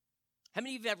How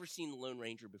many of you have ever seen the Lone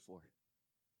Ranger before?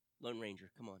 Lone Ranger,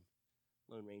 come on.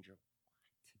 Lone Ranger.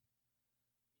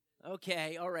 What?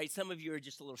 Okay, all right. Some of you are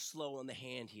just a little slow on the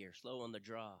hand here, slow on the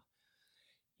draw.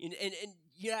 And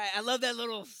yeah, I love that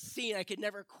little scene. I could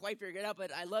never quite figure it out,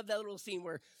 but I love that little scene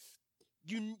where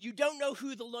you don't know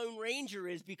who the Lone Ranger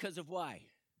is because of why?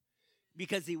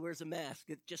 Because he wears a mask.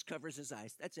 It just covers his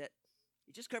eyes. That's it.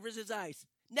 It just covers his eyes.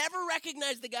 Never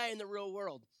recognized the guy in the real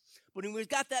world. But when he's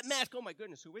got that mask, oh my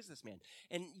goodness, who is this man?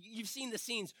 And you've seen the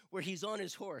scenes where he's on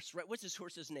his horse, right? What's his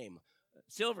horse's name?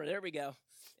 Silver, there we go.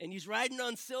 And he's riding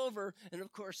on Silver, and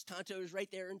of course Tonto is right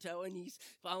there in tow, and he's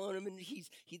following him. And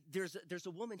there's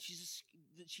a woman.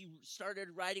 She started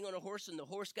riding on a horse, and the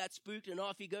horse got spooked, and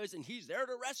off he goes, and he's there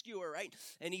to rescue her, right?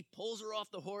 And he pulls her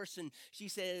off the horse, and she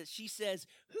says,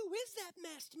 "Who is that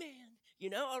masked man?"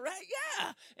 All right,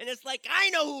 yeah. And it's like, I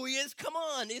know who he is. Come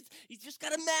on, he's just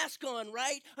got a mask on,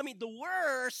 right? I mean, the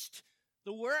worst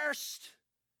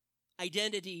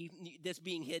identity that's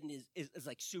being hidden is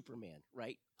like Superman,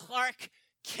 right? Clark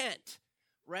Kent,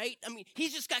 right? I mean,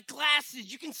 he's just got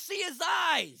glasses. You can see his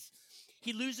eyes.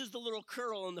 He loses the little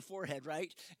curl on the forehead,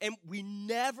 right? And we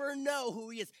never know who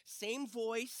he is. Same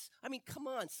voice. I mean, come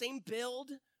on, same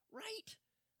build, right?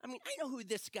 I mean, I know who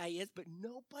this guy is, but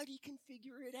nobody can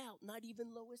figure it out, not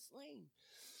even Lois Lane.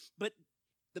 But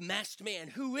the masked man,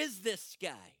 who is this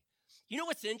guy? You know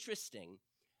what's interesting?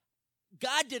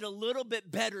 God did a little bit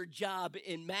better job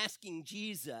in masking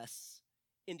Jesus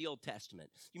in the Old Testament.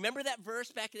 You remember that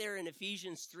verse back there in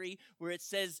Ephesians 3 where it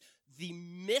says, the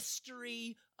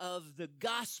mystery of the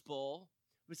gospel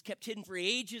was kept hidden for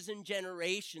ages and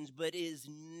generations, but is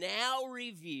now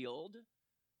revealed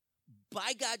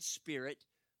by God's Spirit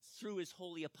through his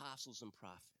holy apostles and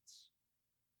prophets.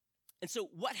 And so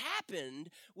what happened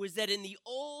was that in the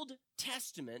Old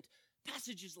Testament,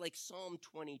 passages like Psalm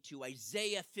 22,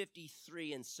 Isaiah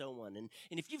 53, and so on. And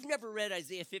if you've never read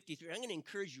Isaiah 53, I'm going to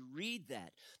encourage you to read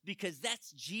that because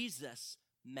that's Jesus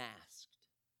masked.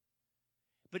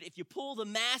 But if you pull the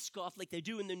mask off like they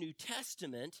do in the New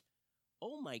Testament,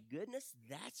 oh my goodness,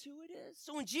 that's who it is.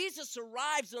 So when Jesus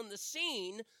arrives on the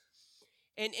scene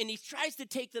and he tries to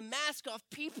take the mask off,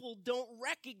 people don't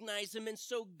recognize him. And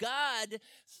so God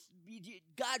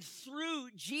through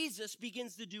Jesus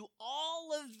begins to do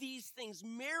all of these things,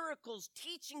 miracles,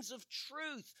 teachings of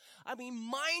truth. I mean,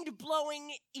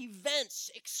 mind-blowing events,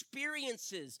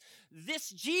 experiences. This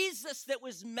Jesus that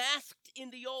was masked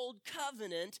in the old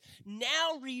covenant,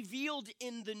 now revealed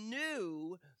in the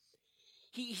new,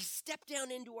 he stepped down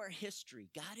into our history.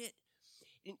 Got it?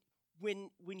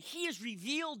 When he is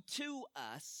revealed to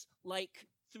us, like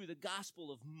through the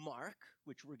Gospel of Mark,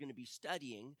 which we're going to be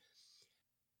studying,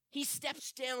 he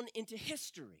steps down into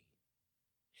history.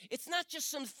 It's not just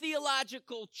some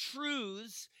theological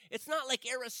truths. It's not like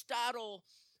Aristotle,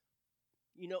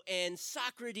 and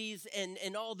Socrates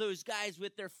and all those guys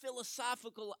with their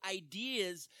philosophical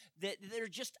ideas that they're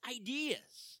just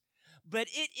ideas. But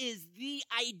it is the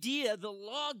idea, the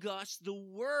Logos, the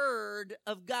Word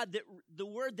of God, the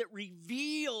Word that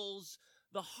reveals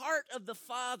the heart of the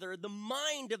Father, the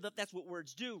mind of that's what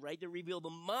words do, right? They reveal the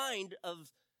mind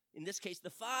of, in this case, the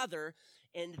Father.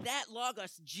 And that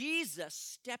Logos, Jesus,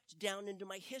 stepped down into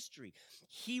my history.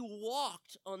 He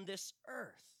walked on this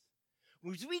earth.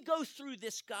 As we go through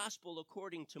this gospel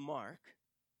according to Mark,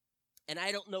 and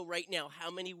I don't know right now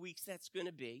how many weeks that's going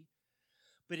to be,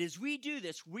 but as we do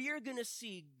this, we are going to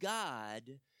see God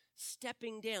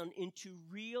stepping down into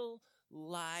real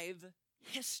live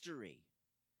history.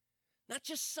 Not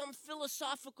just some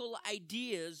philosophical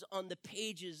ideas on the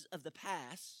pages of the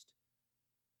past,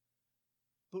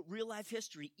 but real life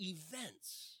history,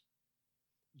 events.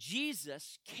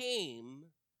 Jesus came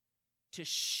to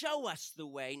show us the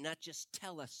way, not just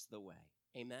tell us the way.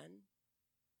 Amen?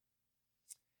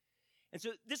 And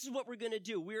so this is what we're going to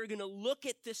do. We're going to look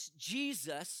at this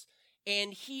Jesus,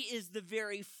 and he is the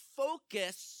very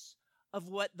focus of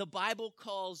what the Bible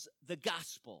calls the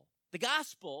gospel. The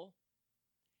gospel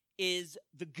is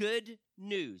the good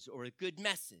news or a good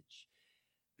message.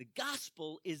 The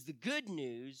gospel is the good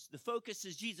news. The focus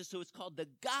is Jesus, so it's called the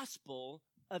gospel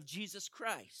of Jesus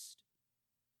Christ.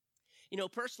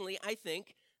 Personally, I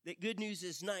think that good news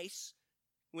is nice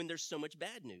when there's so much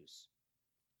bad news.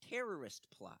 Terrorist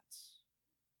plots.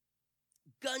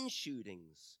 Gun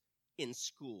shootings in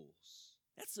schools.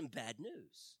 That's some bad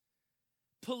news.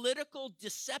 Political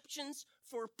deceptions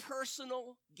for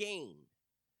personal gain.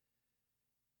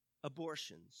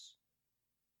 Abortions.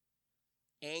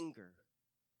 Anger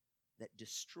that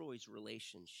destroys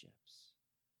relationships.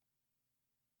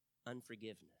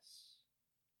 Unforgiveness.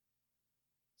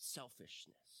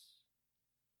 Selfishness.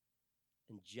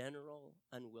 And general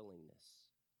unwillingness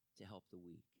to help the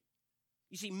weak.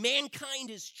 You see, mankind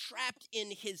is trapped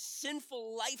in his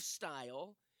sinful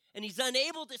lifestyle, and he's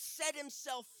unable to set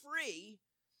himself free.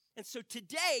 And so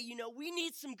today, we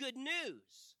need some good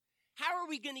news. How are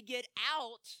we going to get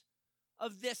out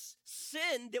of this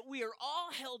sin that we are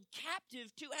all held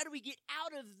captive to? How do we get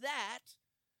out of that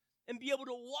and be able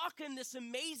to walk in this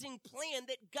amazing plan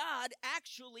that God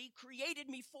actually created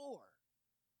me for?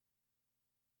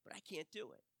 But I can't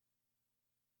do it.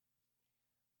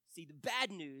 See, the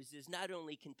bad news is not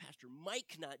only can Pastor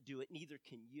Mike not do it, neither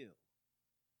can you.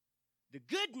 The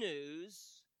good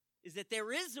news is that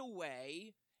there is a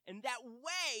way, and that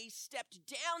way stepped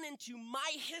down into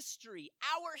my history,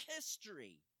 our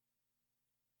history.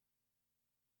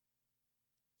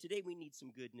 Today we need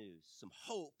some good news, some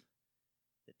hope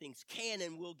that things can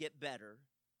and will get better.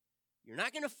 You're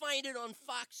not going to find it on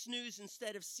Fox News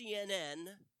instead of CNN.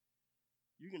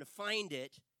 You're going to find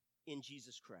it in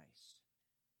Jesus Christ.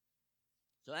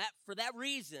 So for that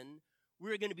reason,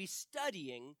 we're going to be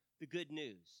studying the good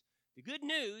news. The good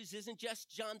news isn't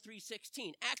just John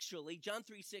 3:16. Actually, John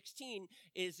 3:16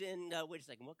 is in, wait a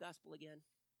second, what gospel again?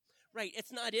 Right,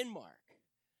 it's not in Mark.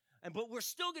 But we're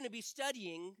still going to be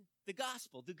studying the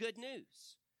gospel, the good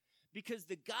news. Because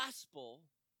the gospel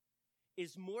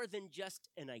is more than just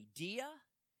an idea.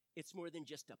 It's more than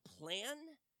just a plan.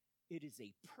 It is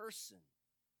a person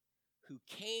who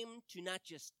came to not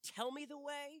just tell me the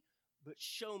way, but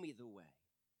show me the way.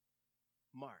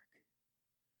 Mark,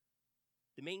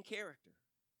 the main character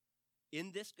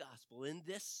in this gospel, in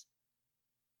this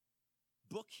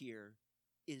book here,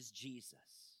 is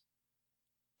Jesus.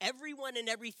 Everyone and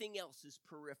everything else is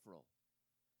peripheral.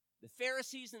 The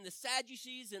Pharisees and the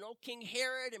Sadducees and old King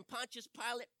Herod and Pontius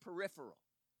Pilate, peripheral.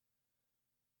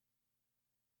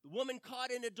 The woman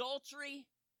caught in adultery,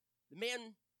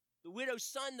 the widow's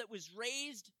son that was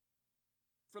raised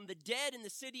from the dead in the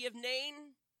city of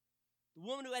Nain, the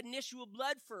woman who had an issue of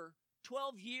blood for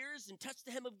 12 years and touched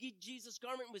the hem of Jesus'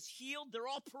 garment and was healed, they're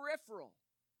all peripheral.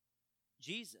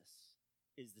 Jesus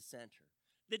is the center.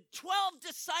 The 12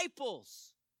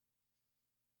 disciples,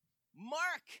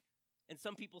 Mark, and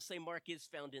some people say Mark is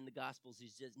found in the Gospels,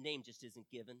 his name just isn't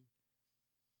given.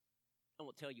 I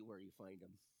won't tell you where you find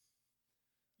him.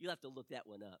 You'll have to look that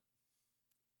one up.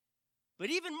 But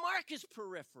even Mark is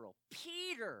peripheral.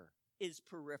 Peter is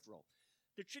peripheral.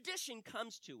 The tradition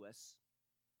comes to us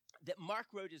that Mark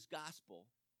wrote his gospel,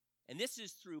 and this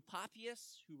is through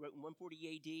Papias, who wrote in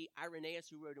 140 AD, Irenaeus,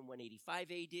 who wrote in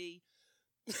 185 AD,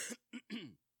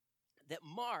 that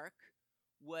Mark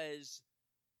was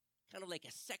kind of like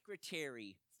a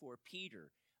secretary for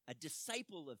Peter, a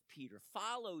disciple of Peter,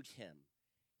 followed him.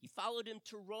 He followed him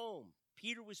to Rome.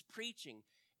 Peter was preaching,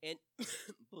 and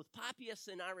both Papias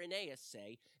and Irenaeus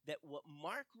say that what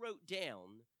Mark wrote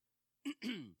down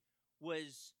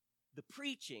was the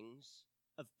preachings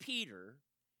of Peter,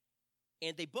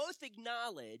 and they both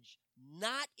acknowledge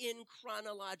not in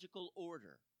chronological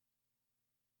order.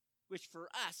 Which for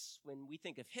us, when we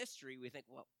think of history, we think,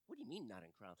 well, what do you mean not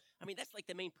in chronology? I mean, that's like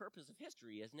the main purpose of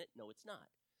history, isn't it? No, it's not.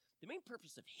 The main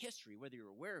purpose of history, whether you're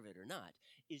aware of it or not,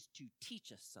 is to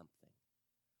teach us something.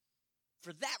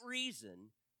 For that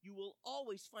reason, you will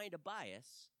always find a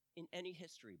bias in any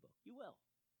history book. You will.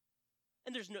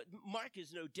 And Mark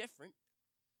is no different.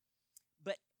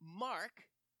 But Mark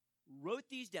wrote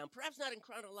these down, perhaps not in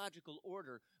chronological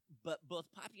order, but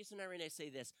both Papias and Irenaeus say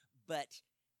this, but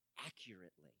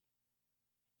accurately.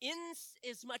 In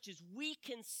as much as we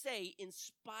can say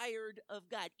inspired of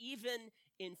God, even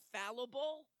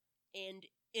infallible and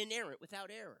inerrant, without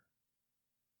error.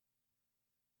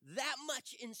 That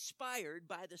much inspired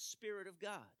by the Spirit of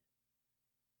God.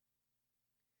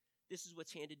 This is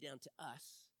what's handed down to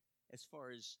us as far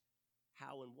as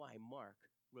how and why Mark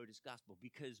wrote his gospel,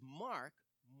 because Mark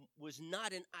was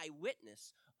not an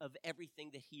eyewitness of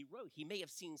everything that he wrote. He may have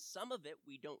seen some of it,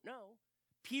 we don't know.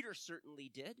 Peter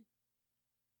certainly did,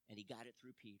 and he got it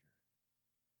through Peter.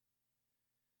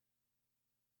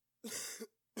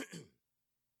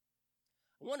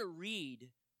 I want to read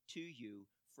to you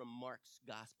from Mark's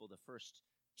gospel, the first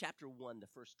chapter 1, the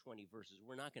first 20 verses.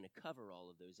 We're not going to cover all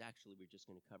of those. Actually, we're just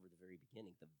going to cover the very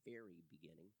beginning.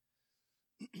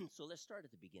 So let's start at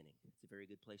the beginning. It's a very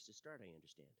good place to start, I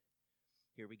understand.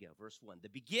 Here we go. Verse 1. The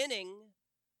beginning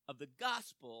of the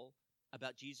gospel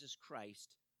about Jesus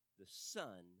Christ, the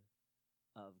Son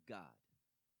of God.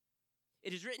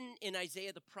 It is written in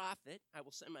Isaiah the prophet, I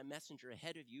will send my messenger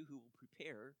ahead of you who will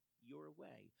prepare your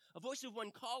way. A voice of one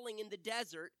calling in the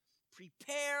desert,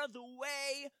 prepare the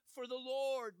way for the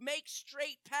Lord. Make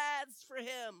straight paths for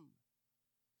him.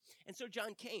 And so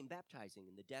John came baptizing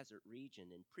in the desert region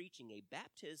and preaching a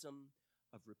baptism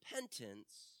of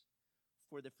repentance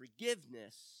for the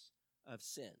forgiveness of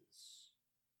sins.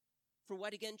 For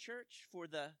what again, church? For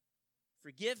the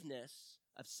forgiveness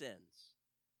of sins.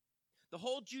 The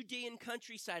whole Judean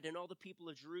countryside and all the people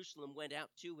of Jerusalem went out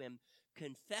to him,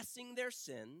 confessing their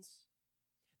sins.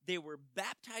 They were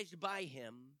baptized by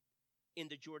him in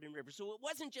the Jordan River. So it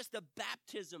wasn't just a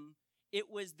baptism, it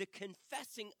was the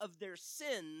confessing of their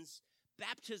sins.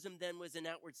 Baptism then was an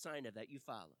outward sign of that. You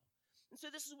follow. And so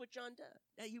this is what John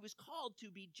did. He was called to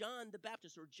be John the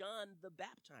Baptist, or John the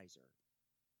Baptizer.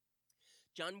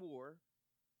 John wore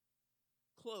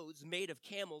clothes made of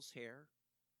camel's hair,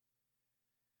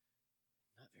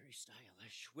 not very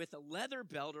stylish, with a leather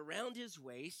belt around his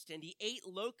waist, and he ate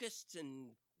locusts and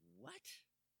what?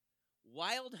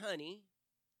 Wild honey.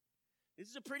 This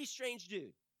is a pretty strange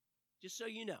dude, just so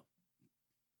you know.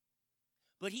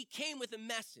 But he came with a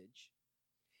message,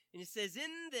 and it says,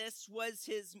 this was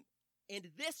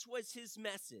his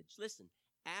message. Listen,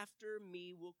 after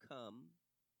me will come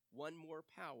one more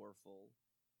powerful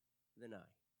than I,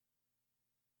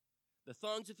 the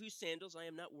thongs of whose sandals I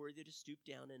am not worthy to stoop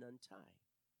down and untie.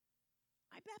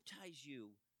 I baptize you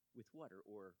with water,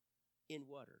 or in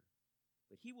water,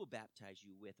 but he will baptize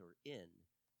you with, or in.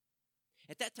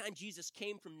 At that time, Jesus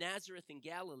came from Nazareth in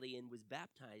Galilee and was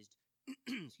baptized,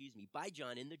 by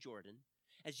John in the Jordan.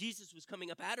 As Jesus was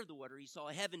coming up out of the water, he saw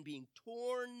heaven being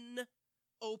torn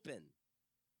open,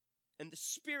 and the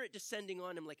Spirit descending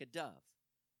on him like a dove.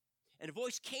 And a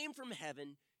voice came from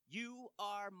heaven, "You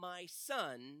are my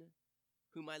Son,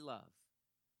 whom I love.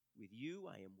 With you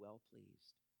I am well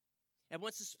pleased." And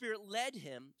once the Spirit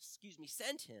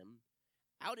sent him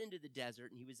out into the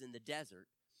desert, and he was in the desert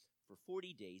for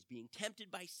 40 days, being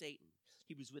tempted by Satan.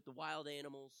 He was with the wild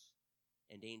animals,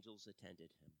 and angels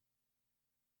attended him.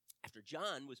 After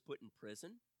John was put in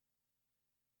prison,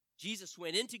 Jesus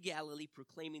went into Galilee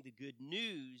proclaiming the good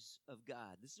news of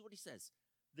God. This is what he says.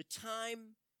 The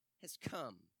time has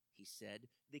come, he said.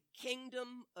 The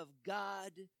kingdom of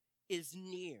God is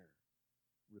near.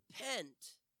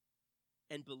 Repent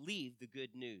and believe the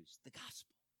good news, the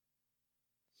gospel.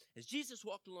 As Jesus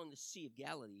walked along the Sea of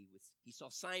Galilee, he saw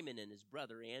Simon and his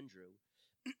brother Andrew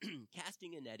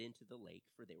casting a net into the lake,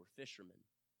 for they were fishermen.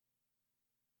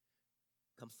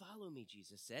 "Come follow me,"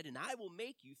 Jesus said, "and I will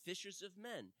make you fishers of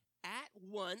men." At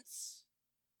once,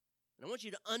 and I want you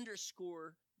to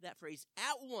underscore that phrase,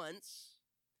 at once,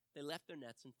 they left their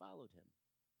nets and followed him.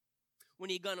 When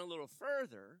he had gone a little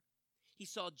further, he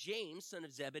saw James, son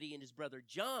of Zebedee, and his brother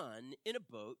John in a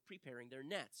boat preparing their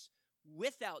nets.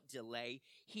 Without delay,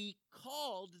 he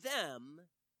called them,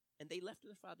 and they left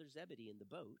their father Zebedee in the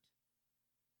boat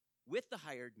with the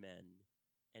hired men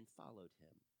and followed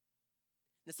him.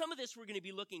 Now, some of this we're going to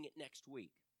be looking at next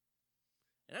week.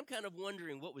 And I'm kind of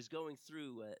wondering what was going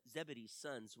through Zebedee's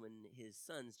sons when his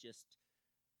sons just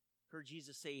heard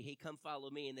Jesus say, "Hey, come follow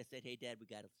me." And they said, "Hey, Dad, we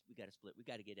got to split. We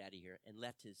got to get out of here," and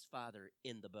left his father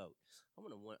in the boat.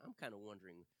 I'm kind of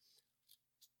wondering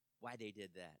why they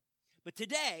did that. But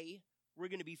today, we're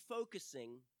going to be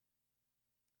focusing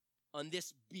on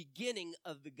this beginning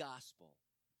of the gospel.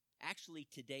 Actually,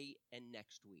 today and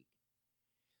next week.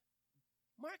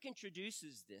 Mark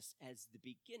introduces this as the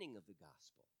beginning of the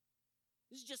gospel.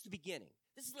 This is just the beginning.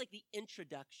 This is like the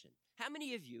introduction. How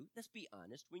many of you, let's be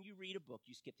honest, when you read a book,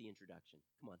 you skip the introduction?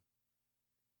 Come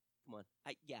on.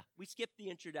 We skip the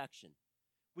introduction.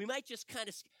 We might just kind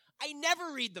of, I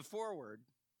never read the foreword.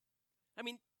 I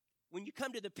mean, when you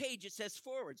come to the page, it says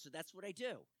forward, so that's what I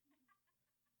do.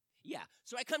 Yeah,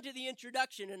 so I come to the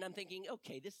introduction, and I'm thinking,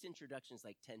 okay, this introduction is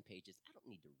like 10 pages. I don't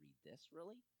need to read this,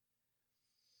 really.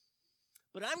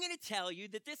 But I'm going to tell you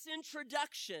that this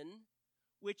introduction,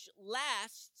 which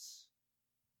lasts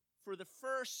for the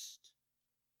first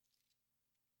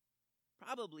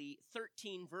probably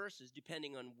 13 verses,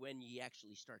 depending on when he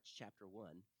actually starts chapter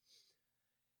 1,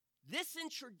 this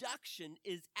introduction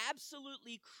is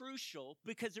absolutely crucial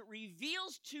because it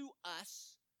reveals to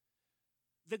us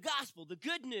the gospel, the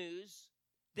good news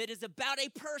that is about a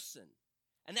person.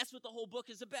 And that's what the whole book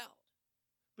is about.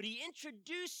 But he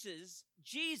introduces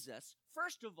Jesus,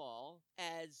 first of all,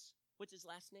 as, what's his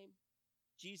last name?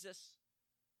 Jesus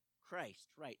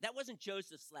Christ, right. That wasn't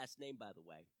Joseph's last name, by the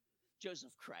way.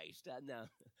 Joseph Christ, no.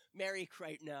 Mary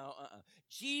Christ, no.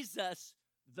 Jesus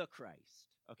the Christ,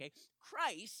 okay?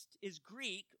 Christ is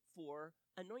Greek for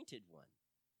anointed one.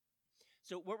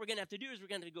 So what we're going to have to do is we're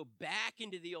going to go back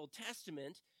into the Old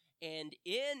Testament, and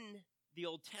in the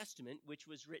Old Testament, which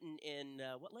was written in,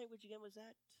 what language again was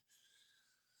that?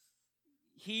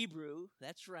 Hebrew,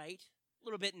 that's right. A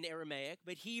little bit in Aramaic,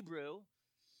 but Hebrew.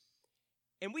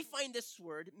 And we find this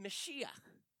word, Mashiach,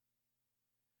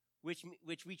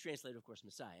 which we translate, of course,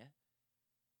 Messiah.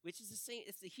 which is the same,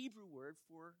 it's the Hebrew word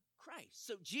for Christ.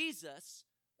 So Jesus,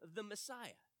 the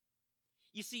Messiah.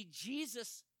 You see,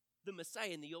 Jesus, the Messiah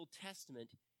in the Old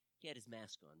Testament, he had his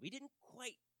mask on. We didn't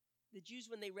quite, the Jews,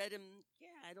 when they read him,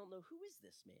 I don't know, who is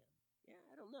this man?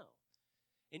 I don't know.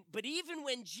 But even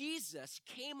when Jesus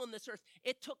came on this earth,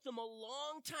 it took them a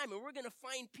long time. And we're going to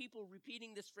find people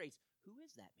repeating this phrase. Who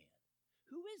is that man?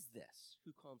 Who is this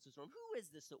who calms the storm? Who is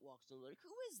this that walks on the water?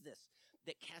 Who is this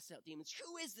that casts out demons?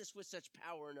 Who is this with such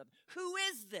power and who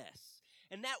is this?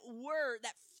 And that word,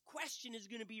 that question is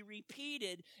going to be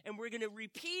repeated, and we're going to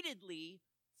repeatedly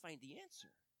find the answer.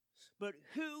 But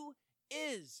who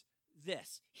is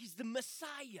this? He's the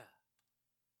Messiah.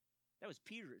 That was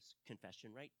Peter's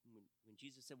confession, right? When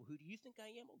Jesus said, well, who do you think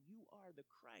I am? Oh, you are the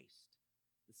Christ,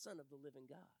 the Son of the living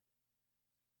God.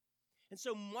 And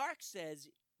so Mark says,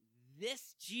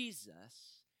 this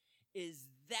Jesus is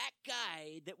that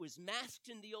guy that was masked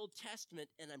in the Old Testament,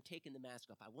 and I'm taking the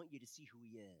mask off. I want you to see who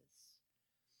he is.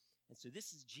 And so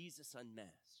this is Jesus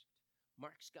unmasked.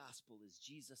 Mark's gospel is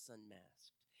Jesus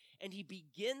unmasked. And he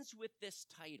begins with this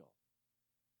title.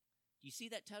 Do you see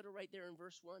that title right there in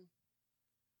verse 1?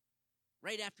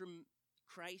 Right after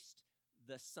Christ,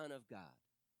 the Son of God.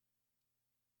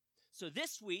 So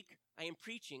this week, I am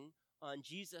preaching on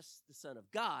Jesus, the Son of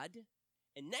God.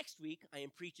 And next week, I am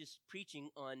preaching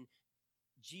on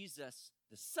Jesus,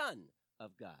 the Son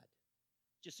of God.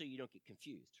 Just so you don't get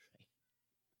confused, right?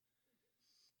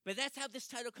 But that's how this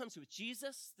title comes with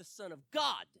Jesus, the Son of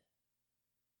God.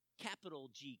 Capital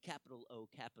G, capital O,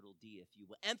 capital D, if you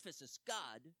will. Emphasis,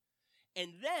 God.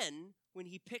 And then, when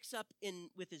he picks up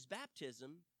with his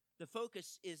baptism, the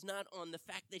focus is not on the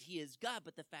fact that he is God,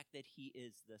 but the fact that he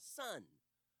is the Son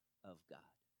of God.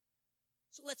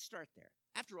 So let's start there.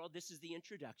 After all, this is the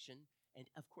introduction, and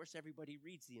of course everybody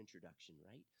reads the introduction,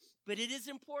 right? But it is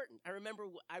important. I remember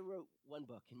I wrote one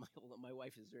book, and my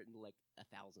wife has written like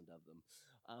 1,000 of them.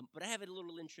 But I have a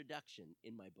little introduction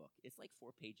in my book. It's like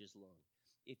 4 pages long.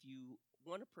 If you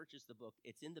want to purchase the book,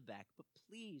 it's in the back, but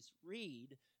please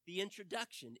read the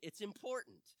introduction. It's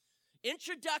important.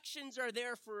 Introductions are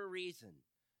there for a reason.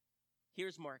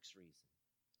 Here's Mark's reason.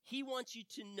 He wants you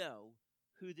to know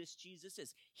who this Jesus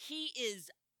is. He is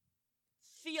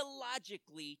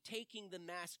theologically taking the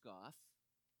mask off,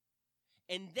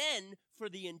 and then for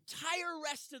the entire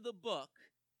rest of the book,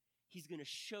 he's going to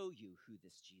show you who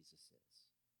this Jesus is.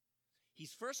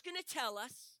 He's first going to tell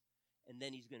us, and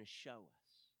then he's going to show us.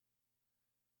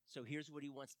 So here's what he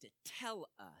wants to tell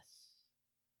us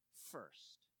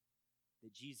first,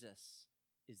 that Jesus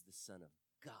is the Son of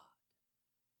God.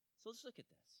 So let's look at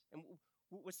this. And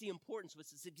what's the importance,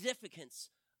 what's the significance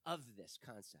of this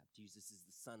concept? Jesus is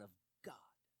the Son of God.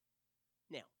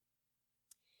 Now,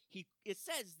 it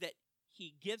says that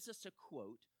he gives us a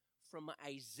quote from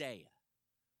Isaiah.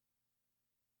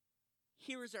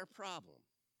 Here is our problem.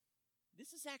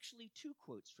 This is actually 2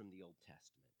 quotes from the Old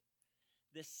Testament.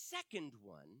 The second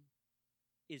one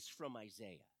is from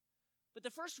Isaiah. But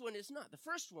the first one is not. The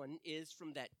first one is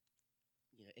from that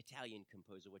Italian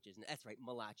composer, that's right,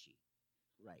 Malachi.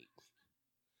 Right.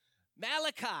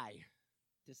 Malachi,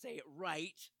 to say it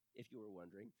right, if you were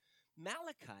wondering.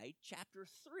 Malachi chapter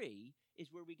 3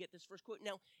 is where we get this first quote.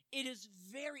 Now, it is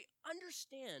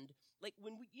understand, like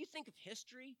when you think of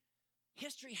history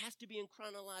has to be in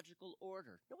chronological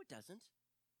order. No, it doesn't.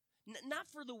 Not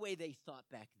for the way they thought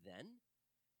back then.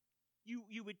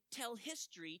 You would tell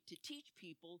history to teach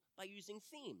people by using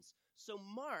themes. So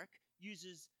Mark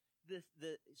uses the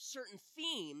certain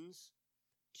themes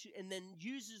and then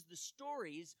uses the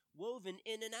stories woven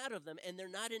in and out of them, and they're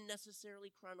not in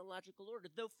necessarily chronological order.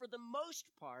 Though for the most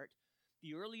part,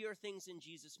 the earlier things in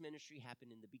Jesus' ministry happen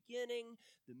in the beginning,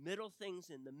 the middle things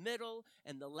in the middle,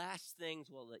 and the last things,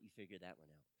 well, I'll let you figure that one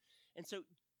out. And so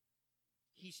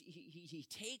he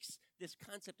takes this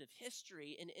concept of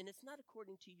history, and it's not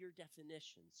according to your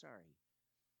definition, sorry.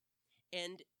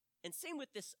 And same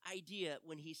with this idea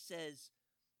when he says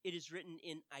it is written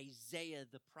in Isaiah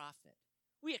the prophet.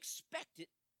 We expect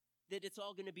that it's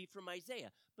all going to be from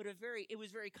Isaiah, but it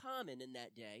was very common in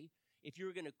that day. If you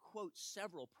were going to quote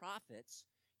several prophets,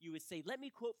 you would say, let me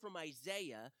quote from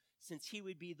Isaiah, since he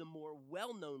would be the more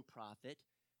well-known prophet,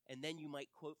 and then you might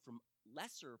quote from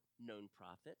lesser-known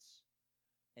prophets,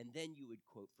 and then you would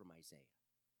quote from Isaiah.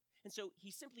 And so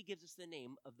he simply gives us the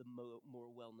name of the more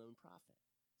well-known prophet.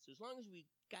 So as long as we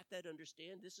got that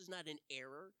understand, this is not an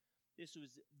error. This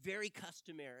was very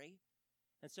customary.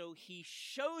 And so he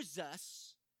shows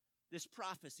us this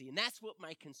prophecy, and that's what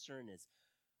my concern is.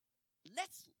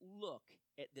 Let's look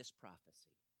at this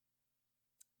prophecy.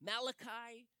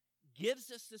 Malachi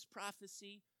gives us this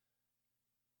prophecy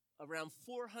around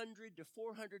 400 to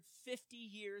 450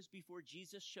 years before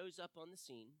Jesus shows up on the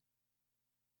scene.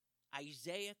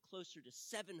 Isaiah closer to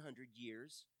 700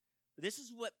 years. This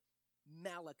is what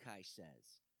Malachi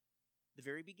says. The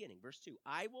very beginning, verse 2.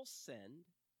 I will send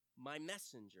my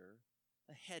messenger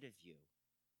ahead of you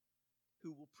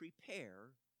who will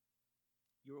prepare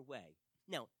your way.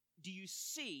 Now, do you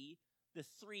see the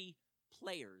three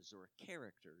players or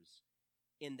characters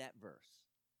in that verse?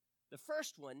 The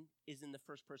first one is in the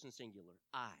first person singular,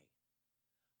 I.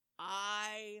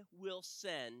 I will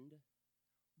send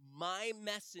my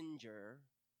messenger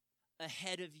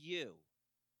ahead of you.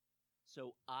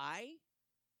 So I,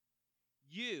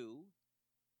 you,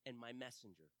 and my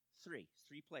messenger. Three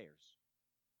players.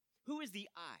 Who is the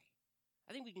I?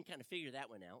 I think we can kind of figure that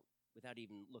one out without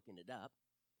even looking it up.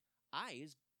 I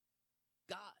is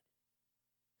God.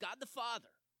 God the Father.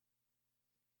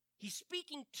 He's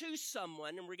speaking to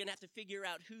someone, and we're going to have to figure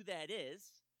out who that is.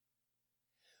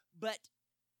 But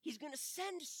he's going to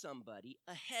send somebody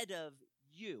ahead of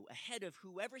you, ahead of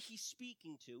whoever he's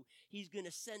speaking to. He's going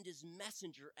to send his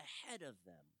messenger ahead of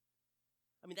them.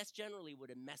 I mean, that's generally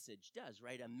what a message does,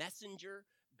 right? A messenger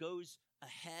goes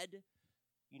ahead,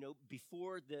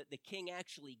 before the king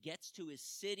actually gets to his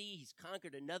city. He's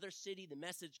conquered another city. The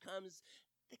message comes,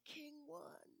 the king won.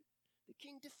 The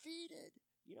king defeated,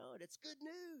 and it's good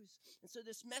news. And so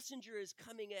this messenger is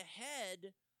coming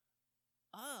ahead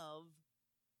of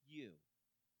you,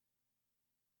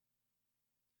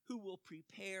 who will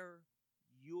prepare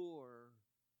your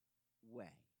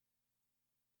way.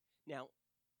 Now,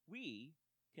 we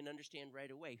can understand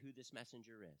right away who this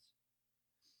messenger is.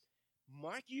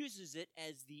 Mark uses it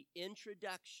as the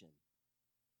introduction.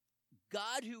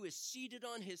 God, who is seated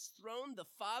on his throne, the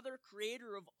Father,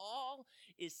 creator of all,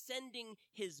 is sending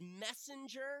his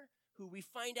messenger, who we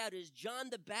find out is John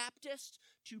the Baptist,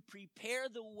 to prepare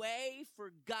the way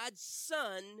for God's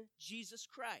Son, Jesus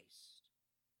Christ.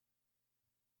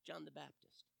 John the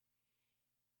Baptist.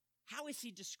 How is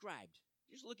he described?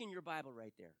 Just look in your Bible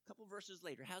right there. A couple verses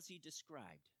later, how's he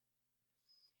described?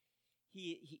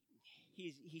 He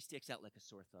sticks out like a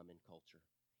sore thumb in culture.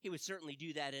 He would certainly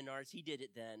do that in ours. He did it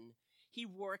then. He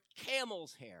wore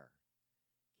camel's hair.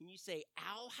 Can you say,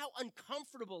 ow, how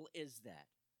uncomfortable is that?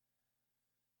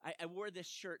 I wore this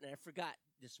shirt, and I forgot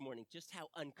this morning just how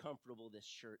uncomfortable this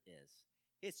shirt is.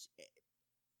 It's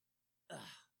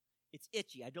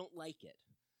itchy. I don't like it.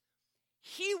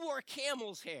 He wore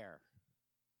camel's hair.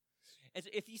 As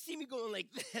if you see me going like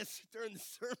this during the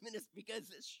sermon, it's because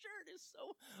this shirt is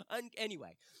so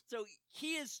anyway. So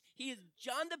he is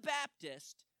John the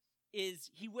Baptist.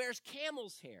 He wears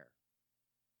camel's hair.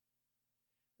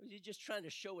 Is he just trying to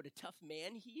show what a tough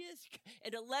man he is?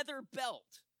 And a leather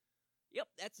belt. Yep,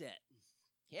 that's it.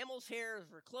 Camel's hair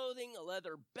for clothing, a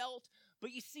leather belt.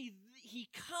 But you see, he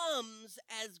comes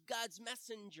as God's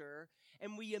messenger,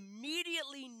 and we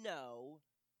immediately know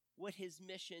what his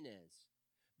mission is.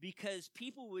 Because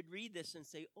people would read this and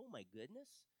say, oh my goodness,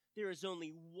 there is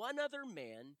only one other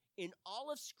man in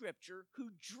all of Scripture who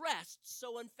dressed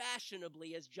so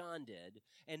unfashionably as John did,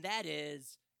 and that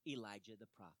is Elijah the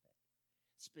prophet.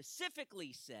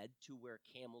 Specifically said to wear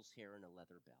camel's hair and a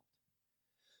leather belt.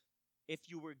 If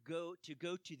you were to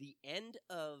go to the end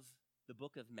of the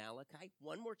book of Malachi,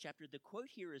 one more chapter, the quote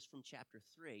here is from chapter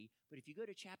 3, but if you go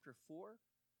to chapter 4,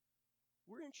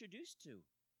 we're introduced to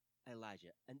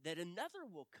Elijah, and that another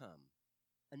will come.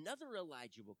 Another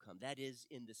Elijah will come. That is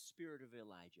in the spirit of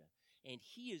Elijah. And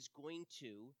he is going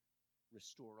to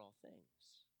restore all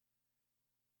things.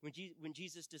 When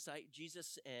Jesus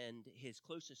and his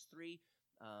closest three,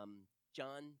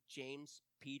 John, James,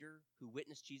 Peter, who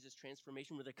witnessed Jesus'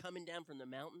 transformation, where they're coming down from the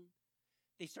mountain,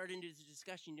 they start into this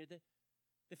discussion.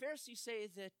 The Pharisees say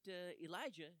that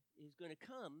Elijah is going to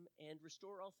come and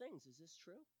restore all things. Is this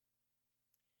true?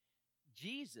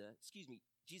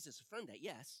 Jesus affirmed that,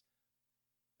 yes,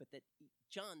 but that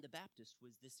John the Baptist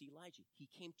was this Elijah. He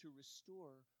came to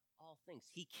restore all things.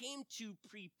 He came to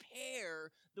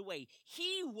prepare the way.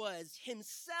 He was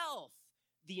himself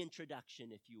the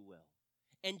introduction, if you will.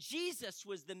 And Jesus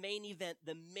was the main event,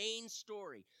 the main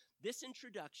story. This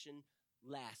introduction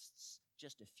lasts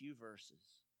just a few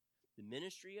verses. The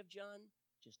ministry of John,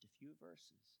 just a few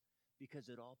verses, because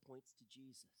it all points to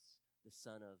Jesus, the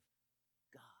Son of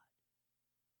God.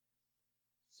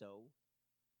 So,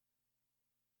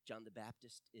 John the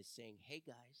Baptist is saying, hey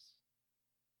guys,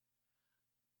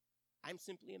 I'm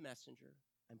simply a messenger.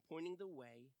 I'm pointing the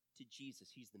way to Jesus.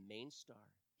 He's the main star.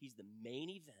 He's the main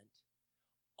event.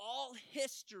 All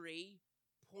history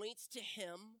points to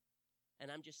him,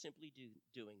 and I'm just simply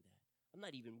doing that. I'm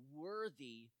not even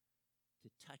worthy to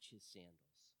touch his sandals.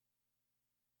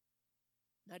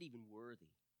 not even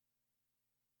worthy.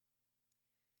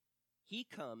 He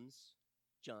comes,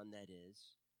 John that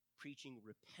is, preaching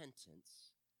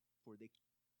repentance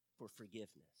for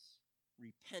forgiveness.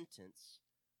 Repentance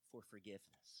for forgiveness.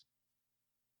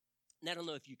 And I don't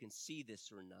know if you can see this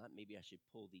or not. Maybe I should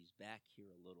pull these back here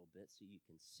a little bit so you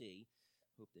can see.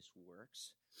 Hope this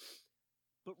works.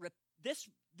 But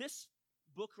this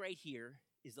book right here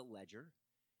is a ledger.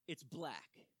 It's black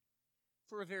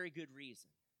for a very good reason.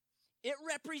 It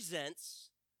represents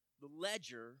the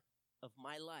ledger of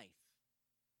my life.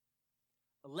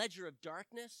 A ledger of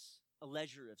darkness, a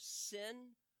ledger of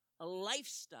sin, a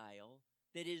lifestyle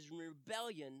that is in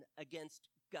rebellion against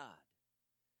God.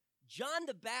 John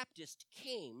the Baptist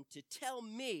came to tell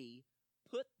me,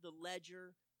 put the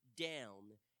ledger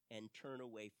down and turn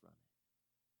away from it.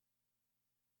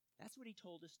 That's what he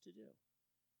told us to do.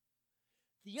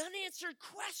 The unanswered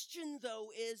question, though,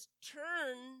 is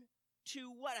turn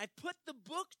to what? I've put the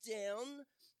book down.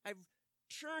 I've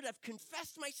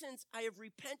confessed my sins. I have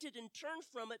repented and turned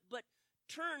from it, but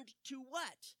turned to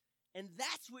what? And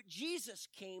that's what Jesus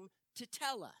came to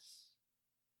tell us.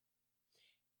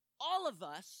 All of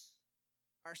us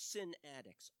are sin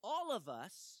addicts. All of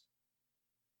us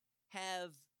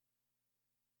have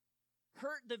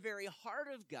hurt the very heart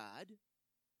of God,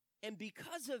 and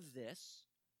because of this,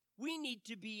 we need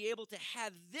to be able to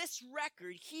have this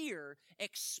record here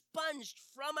expunged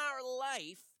from our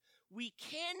life. We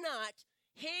cannot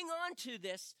hang on to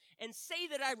this and say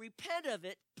that I repent of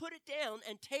it, put it down,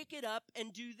 and take it up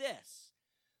and do this.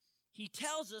 He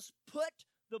tells us, put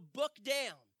the book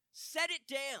down, set it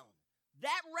down.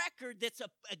 That record that's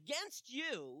against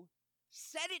you,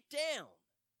 set it down.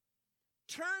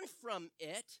 Turn from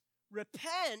it,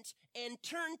 repent, and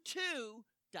turn to ...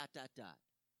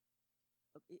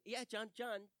 Yeah, John,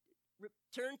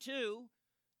 turn to,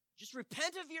 just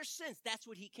repent of your sins. That's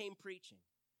what he came preaching.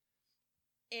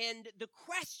 And the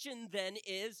question then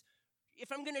is,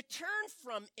 if I'm going to turn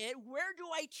from it, where do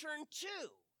I turn to?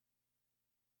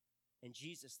 And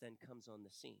Jesus then comes on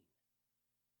the scene.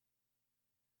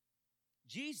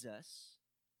 Jesus,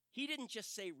 he didn't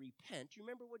just say repent. You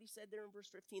remember what he said there in verse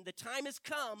 15? The time has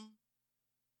come.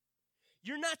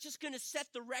 You're not just going to set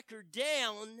the record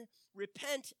down,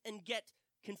 repent and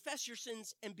confess your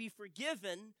sins and be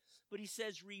forgiven, but he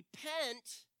says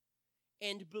repent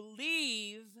and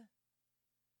believe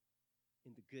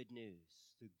in the good news.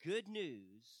 The good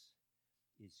news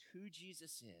is who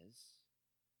Jesus is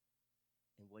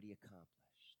and what he accomplished.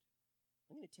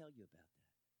 I'm going to tell you about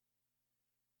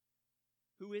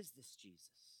that. Who is this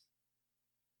Jesus?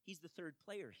 He's the third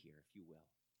player here, if you will.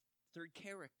 Third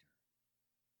character.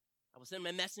 I will send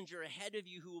my messenger ahead of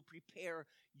you who will prepare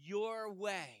your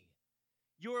way.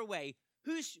 Your way.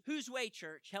 Whose way,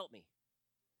 church? Help me.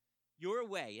 Your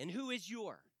way. And who is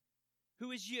your?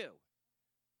 Who is you?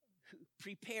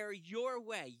 Prepare your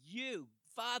way. You.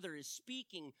 Father is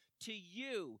speaking to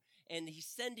you, and he's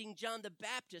sending John the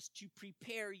Baptist to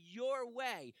prepare your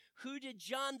way. Who did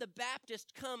John the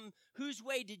Baptist come? Whose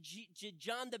way did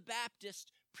John the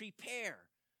Baptist prepare?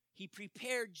 He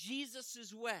prepared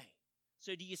Jesus' way.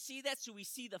 So do you see that? So we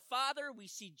see the Father, we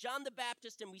see John the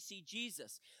Baptist, and we see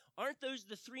Jesus. Aren't those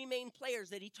the three main players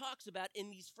that he talks about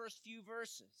in these first few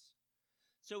verses?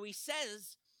 So he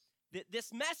says that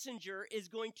this messenger is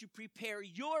going to prepare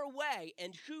your way.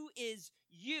 And who is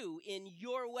you in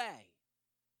your way?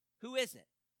 Who is it?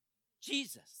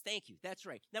 Jesus. Thank you. That's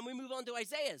right. Then we move on to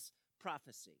Isaiah's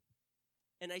prophecy.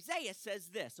 And Isaiah says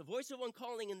this, a voice of one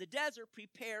calling in the desert,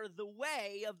 prepare the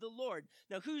way of the Lord.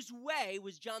 Now, whose way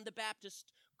was John the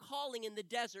Baptist calling in the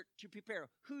desert to prepare?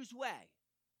 Whose way?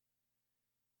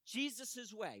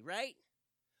 Jesus' way, right?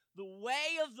 The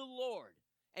way of the Lord.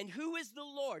 And who is the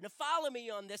Lord? Now, follow me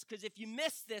on this, because if you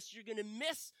miss this, you're going to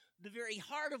miss the very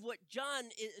heart of what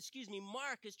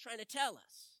Mark is trying to tell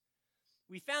us.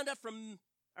 We found out from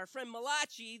our friend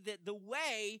Malachi that the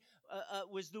way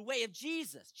was the way of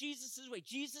Jesus. Jesus' way.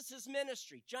 Jesus'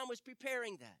 ministry. John was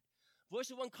preparing that. Voice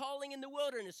of one calling in the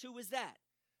wilderness. Who was that?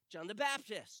 John the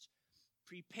Baptist.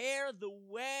 Prepare the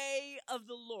way of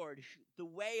the Lord. The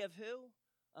way of who?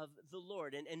 Of the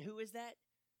Lord. And who is that?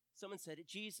 Someone said it,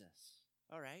 Jesus.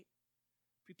 All right.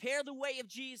 Prepare the way of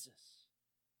Jesus.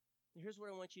 And here's what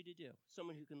I want you to do.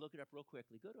 Someone who can look it up real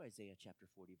quickly. Go to Isaiah chapter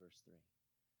 40, verse 3.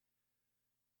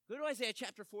 Go to Isaiah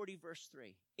chapter 40, verse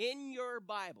 3. In your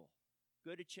Bible,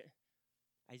 go to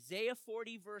Isaiah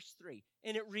 40, verse 3.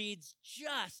 And it reads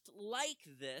just like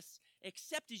this,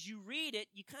 except as you read it,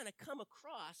 you kind of come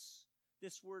across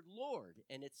this word Lord.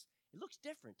 And it looks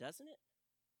different, doesn't it?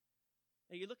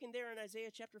 Are you looking there in Isaiah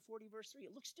chapter 40, verse 3?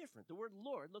 It looks different. The word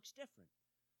Lord looks different.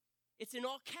 It's in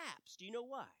all caps. Do you know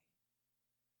why?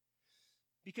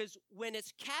 Because when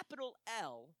it's capital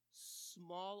L,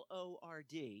 small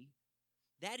O-R-D,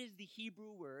 that is the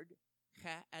Hebrew word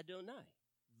Ha-Adonai,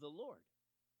 the Lord.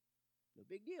 No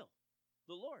big deal,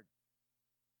 the Lord.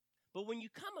 But when you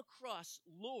come across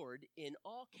Lord in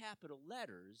all capital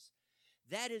letters,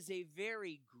 that is a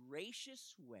very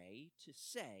gracious way to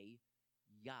say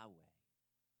Yahweh.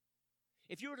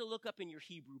 If you were to look up in your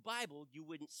Hebrew Bible, you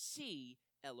wouldn't see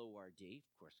L-O-R-D,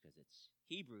 of course, because it's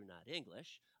Hebrew, not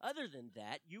English. Other than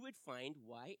that, you would find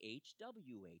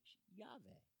Y-H-W-H,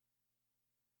 Yahweh.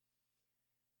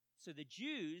 So the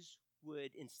Jews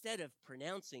would, instead of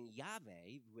pronouncing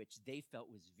Yahweh, which they felt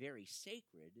was very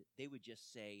sacred, they would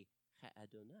just say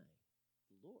Ha-Adonai,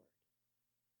 the Lord.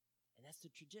 And that's the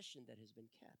tradition that has been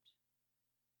kept.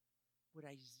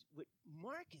 What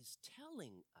Mark is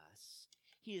telling us,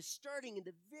 he is starting in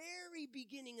the very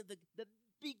beginning of the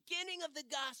beginning of the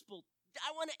gospel.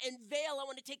 I want to unveil, I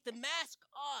want to take the mask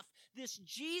off this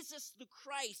Jesus the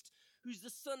Christ, who's the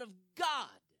Son of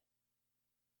God.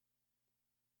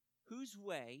 Whose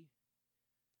way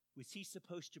was he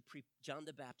supposed to, John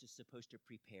the Baptist supposed to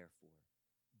prepare for?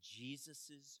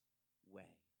 Jesus's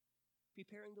way.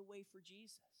 Preparing the way for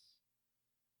Jesus.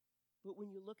 But when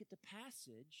you look at the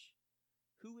passage,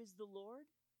 who is the Lord?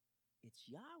 It's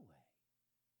Yahweh.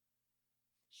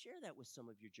 Share that with some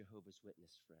of your Jehovah's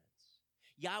Witness friends.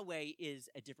 Yahweh is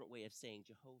a different way of saying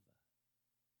Jehovah.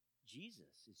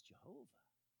 Jesus is Jehovah.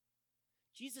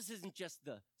 Jesus isn't just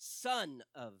the Son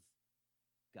of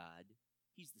God,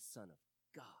 he's the Son of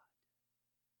God.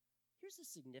 Here's the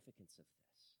significance of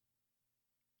this.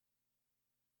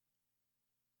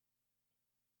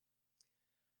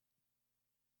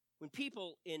 When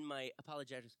people in my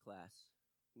apologetics class,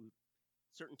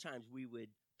 certain times we would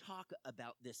talk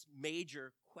about this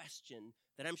major question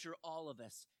that I'm sure all of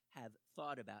us have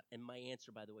thought about, and my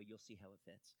answer, by the way, you'll see how it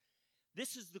fits.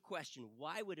 This is the question: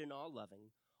 why would an all-loving,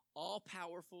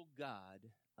 all-powerful God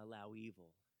allow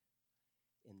evil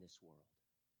in this world?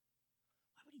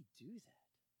 Why would he do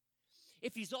that?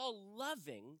 If he's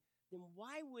all-loving, then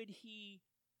why would he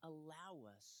allow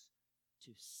us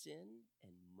to sin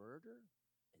and murder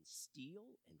and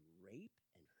steal and rape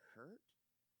and hurt?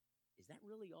 Is that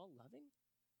really all loving?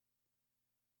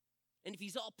 And if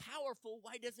he's all powerful,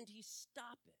 why doesn't he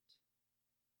stop it?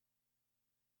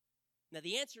 Now,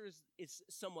 the answer is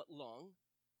somewhat long,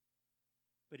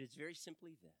 but it's very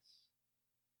simply this.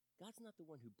 God's not the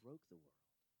one who broke the world.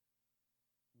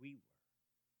 We were.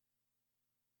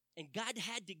 And God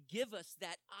had to give us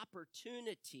that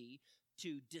opportunity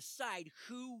to decide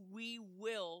who we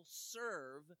will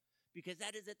serve, because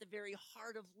that is at the very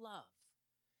heart of love.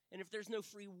 And if there's no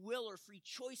free will or free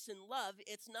choice in love,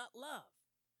 it's not love.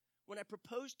 When I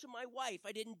proposed to my wife,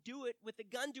 I didn't do it with a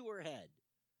gun to her head.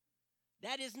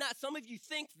 That is not, some of you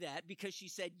think that because she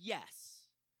said yes.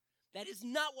 That is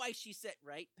not why she said,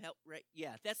 right?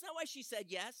 Yeah, that's not why she said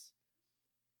yes.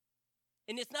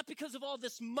 And it's not because of all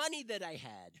this money that I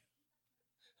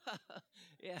had.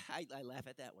 Yeah, I laugh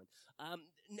at that one.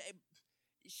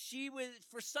 She was,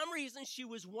 for some reason, she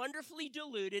was wonderfully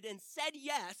deluded and said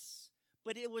yes,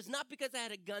 but it was not because I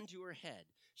had a gun to her head.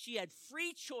 She had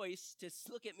free choice to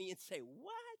look at me and say,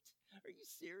 "What? Are you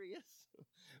serious?"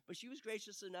 But she was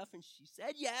gracious enough and she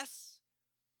said yes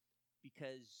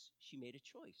because she made a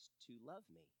choice to love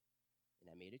me. And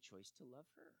I made a choice to love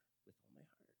her with all my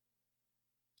heart.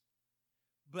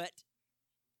 But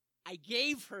I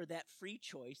gave her that free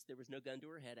choice. There was no gun to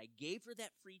her head. I gave her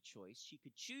that free choice. She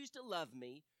could choose to love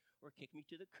me or kick me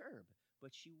to the curb.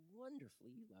 But she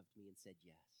wonderfully loved me and said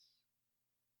yes.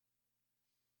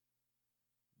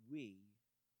 We,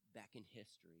 back in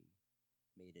history,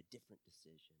 made a different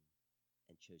decision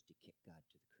and chose to kick God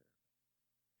to the curb.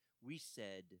 We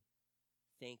said,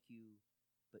 thank you,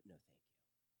 but no thank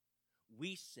you.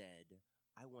 We said,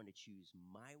 I want to choose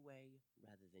my way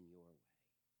rather than your way.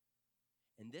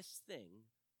 And this thing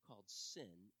called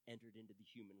sin entered into the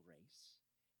human race,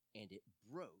 and it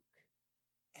broke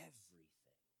everything.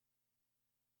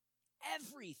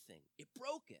 Everything. It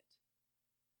broke it.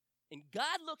 And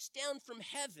God looks down from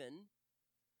heaven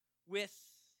with,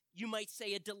 you might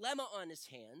say, a dilemma on his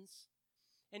hands.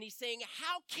 And he's saying,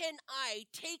 how can I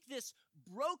take this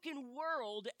broken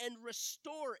world and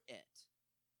restore it?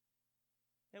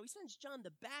 Now he sends John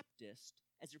the Baptist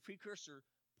as a precursor,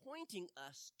 pointing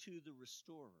us to the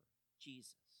restorer,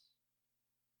 Jesus.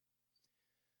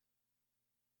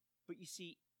 But you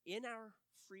see, in our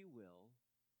free will,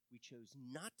 we chose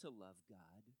not to love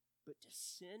God, but to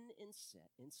sin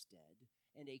instead,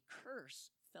 and a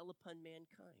curse fell upon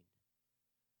mankind.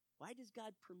 Why does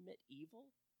God permit evil?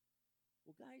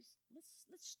 Well, guys,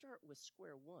 let's start with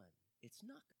square one. It's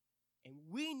not God. And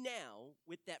we now,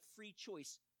 with that free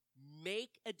choice,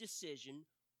 make a decision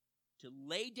to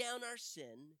lay down our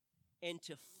sin and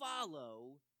to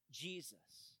follow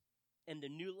Jesus and the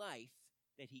new life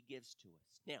that he gives to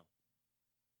us. Now,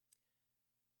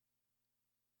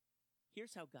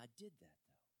 here's how God did that,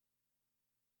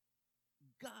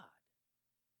 though. God.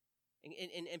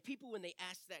 And people, when they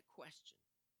ask that question,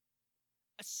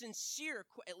 a sincere,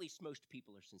 at least most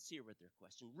people are sincere with their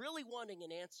question, really wanting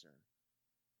an answer,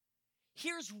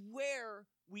 here's where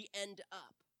we end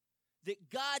up.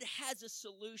 That God has a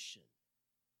solution.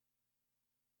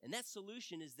 And that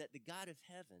solution is that the God of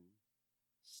heaven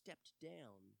stepped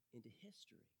down into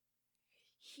history.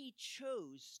 He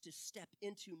chose to step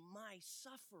into my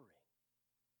suffering.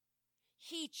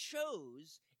 He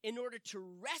chose, in order to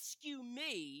rescue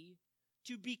me,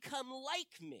 to become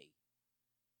like me.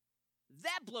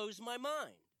 That blows my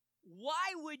mind.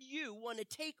 Why would you want to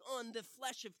take on the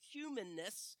flesh of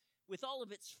humanness with all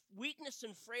of its weakness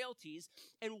and frailties,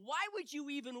 and why would you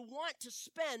even want to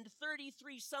spend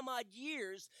 33 some odd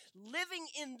years living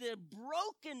in the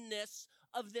brokenness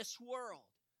of this world?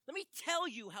 Let me tell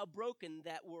you how broken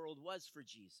that world was for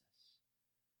Jesus.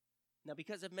 Now,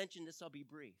 because I've mentioned this, I'll be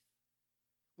brief.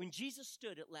 When Jesus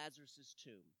stood at Lazarus'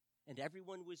 tomb and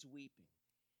everyone was weeping,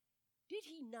 did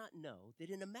he not know that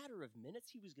in a matter of minutes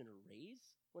he was going to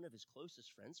raise one of his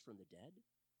closest friends from the dead?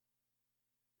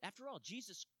 After all,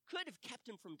 Jesus could have kept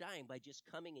him from dying by just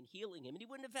coming and healing him, and he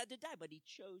wouldn't have had to die, but he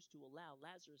chose to allow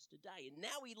Lazarus to die. And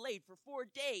now he laid for 4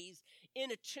 days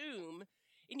in a tomb,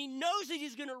 and he knows that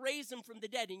he's going to raise him from the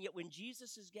dead. And yet when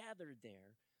Jesus is gathered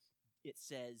there, it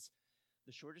says,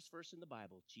 the shortest verse in the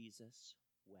Bible, Jesus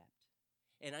wept.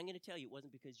 And I'm going to tell you, it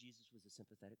wasn't because Jesus was a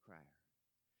sympathetic crier.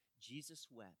 Jesus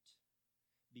wept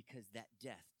because that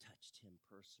death touched him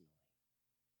personally.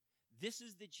 This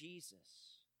is the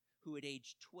Jesus who at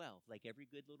age 12, like every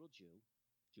good little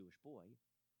Jewish boy,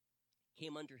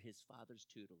 came under his father's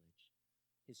tutelage.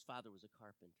 His father was a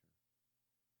carpenter.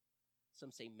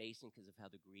 Some say mason because of how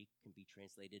the Greek can be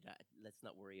translated. Let's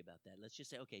not worry about that. Let's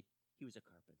just say, okay, he was a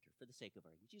carpenter for the sake of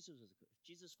argument.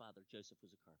 Jesus' father, Joseph,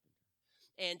 was a carpenter.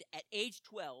 And at age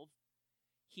 12,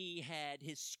 he had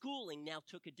his schooling now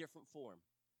took a different form.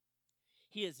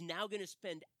 He is now going to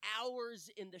spend hours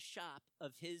in the shop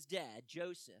of his dad,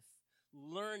 Joseph,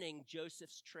 learning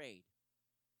Joseph's trade.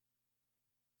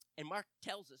 And Mark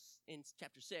tells us in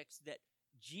chapter 6 that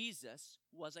Jesus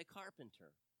was a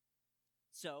carpenter.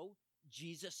 So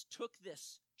Jesus took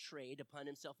this trade upon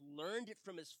himself, learned it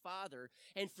from his father,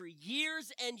 and for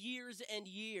years and years and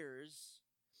years,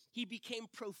 he became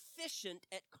proficient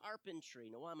at carpentry.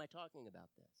 Now, why am I talking about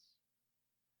this?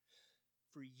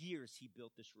 For years, he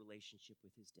built this relationship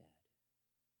with his dad.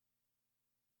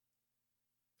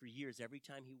 For years, every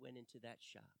time he went into that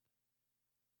shop,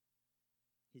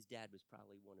 his dad was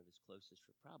probably his closest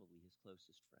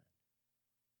friend.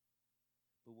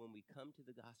 But when we come to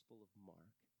the Gospel of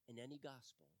Mark, in any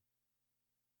gospel,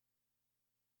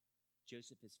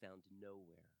 Joseph is found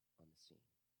nowhere on the scene.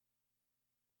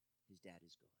 His dad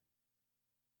is gone.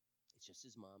 It's just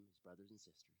his mom, his brothers and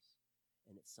sisters.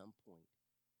 And at some point,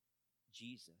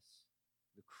 Jesus,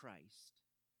 the Christ,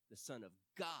 the Son of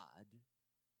God,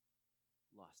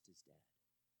 lost his dad.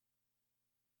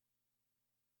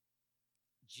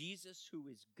 Jesus, who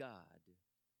is God,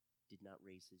 did not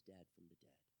raise his dad from the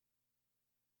dead.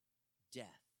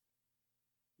 Death,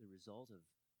 the result of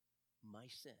my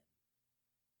sin,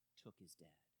 took his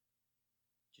dad,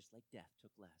 just like death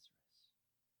took Lazarus.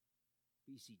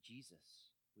 But you see,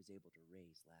 Jesus was able to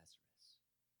raise Lazarus.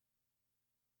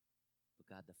 But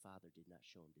God the Father did not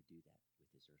show him to do that with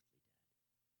his earthly dad.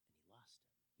 And he lost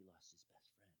him. He lost his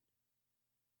best friend.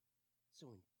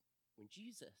 So when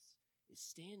Jesus is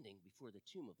standing before the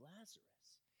tomb of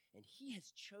Lazarus, and he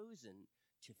has chosen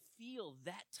to feel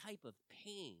that type of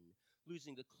pain,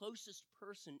 losing the closest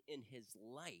person in his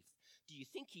life, do you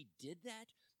think he did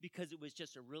that because it was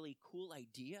just a really cool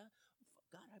idea?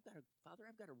 God, Father,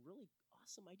 I've got a really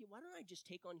awesome idea. Why don't I just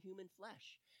take on human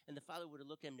flesh? And the Father would have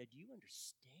looked at him and said, do you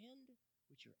understand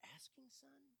what you're asking,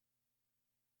 son?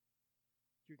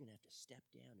 You're going to have to step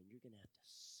down and you're going to have to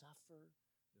suffer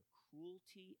the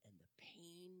cruelty and the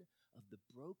pain of the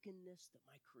brokenness that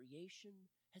my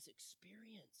creation has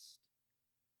experienced.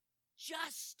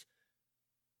 Just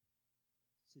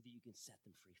so that you can set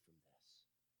them free from this.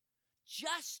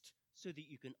 Just so that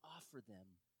you can offer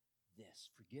them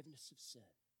this forgiveness of sin,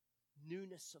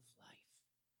 newness of life,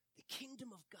 the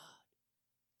kingdom of God.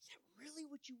 Is that really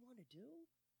what you want to do?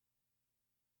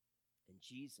 And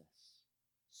Jesus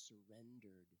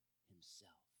surrendered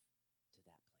himself to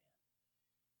that plan.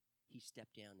 He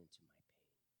stepped down into my pain.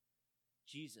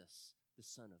 Jesus the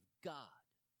Son of God,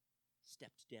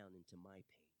 stepped down into my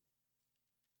pain.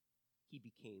 He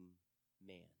became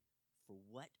man. For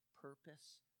what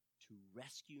purpose? To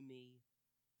rescue me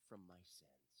from my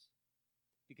sins.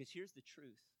 Because here's the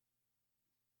truth.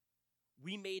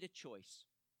 We made a choice.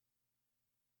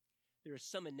 There is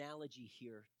some analogy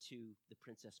here to the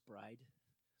Princess Bride,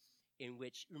 in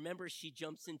which, remember, she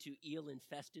jumps into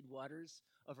eel-infested waters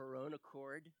of her own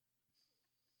accord.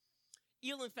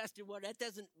 Eel-infested water,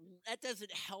 that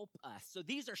doesn't help us. So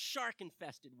these are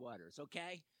shark-infested waters,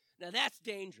 okay? Now that's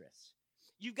dangerous.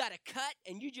 You've got to cut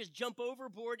and you just jump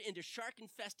overboard into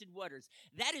shark-infested waters.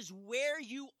 That is where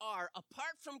you are.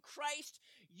 Apart from Christ,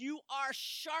 you are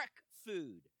shark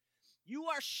food. You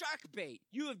are shark bait.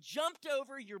 You have jumped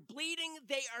over, you're bleeding,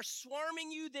 they are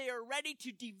swarming you, they are ready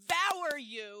to devour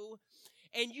you,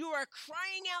 and you are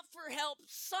crying out for help.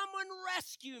 Someone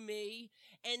rescue me,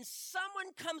 and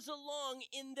someone comes along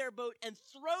in their boat and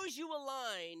throws you a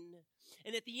line,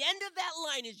 and at the end of that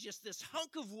line is just this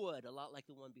hunk of wood, a lot like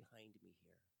the one behind me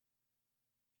here.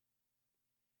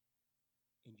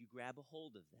 And you grab a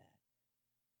hold of that,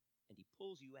 and he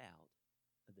pulls you out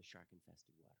of the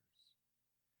shark-infested waters.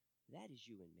 That is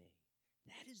you and me.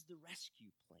 That is the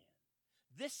rescue plan.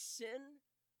 This sin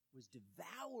was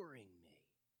devouring me.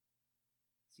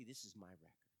 See, this is my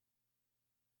record.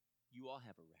 You all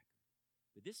have a record,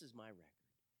 but this is my record,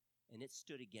 and it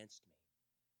stood against me.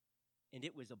 And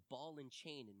it was a ball and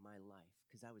chain in my life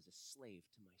because I was a slave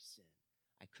to my sin.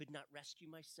 I could not rescue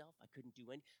myself. I couldn't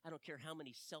do any. I don't care how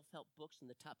many self-help books in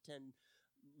the top 10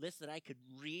 list that I could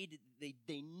read.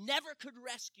 They never could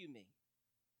rescue me.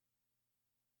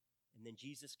 And then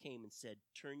Jesus came and said,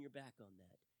 turn your back on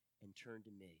that and turn to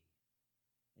me.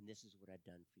 And this is what I've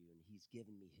done for you. And he's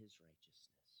given me his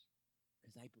righteousness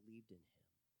because I believed in him.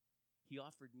 He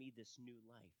offered me this new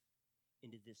life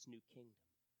into this new kingdom.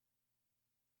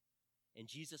 And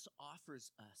Jesus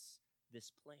offers us this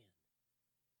plan.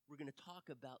 We're going to talk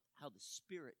about how the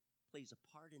Spirit plays a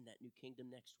part in that new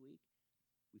kingdom next week.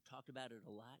 We've talked about it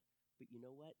a lot, but you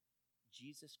know what?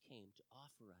 Jesus came to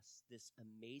offer us this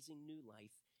amazing new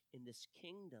life in this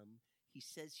kingdom. He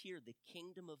says here, the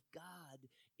kingdom of God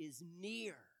is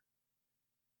near.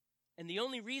 And the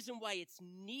only reason why it's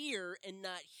near and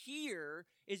not here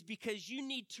is because you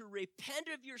need to repent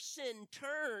of your sin,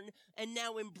 turn, and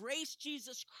now embrace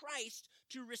Jesus Christ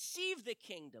to receive the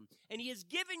kingdom. And he has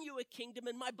given you a kingdom,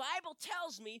 and my Bible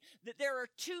tells me that there are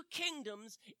two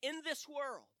kingdoms in this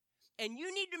world. And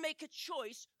you need to make a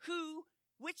choice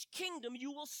which kingdom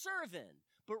you will serve in.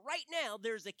 But right now,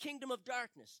 there's a kingdom of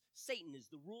darkness. Satan is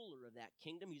the ruler of that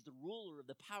kingdom. He's the ruler of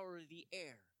the power of the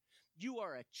air. You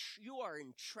are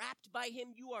entrapped by him.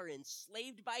 You are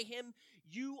enslaved by him.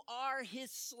 You are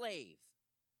his slave.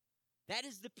 That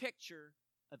is the picture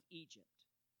of Egypt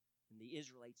and the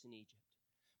Israelites in Egypt.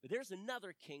 But there's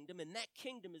another kingdom, and that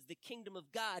kingdom is the kingdom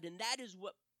of God, and that is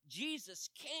what Jesus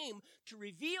came to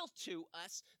reveal to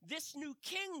us, this new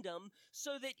kingdom,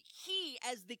 so that he,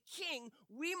 as the king,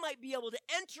 we might be able to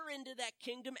enter into that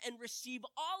kingdom and receive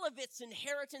all of its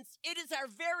inheritance. It is our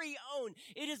very own.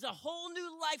 It is a whole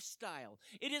new lifestyle.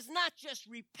 It is not just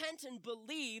repent and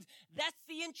believe. That's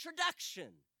the introduction.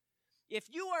 If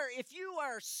you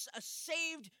are a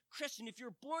saved Christian, if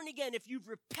you're born again, if you've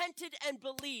repented and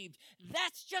believed,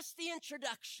 that's just the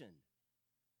introduction.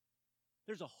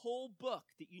 There's a whole book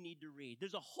that you need to read.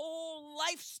 There's a whole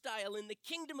lifestyle in the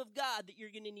kingdom of God that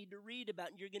you're going to need to read about,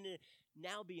 and you're going to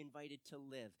now be invited to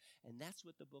live. And that's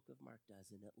what the book of Mark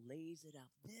does, and it lays it out.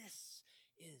 This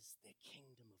is the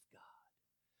kingdom of God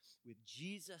with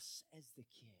Jesus as the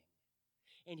king.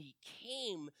 And he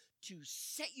came to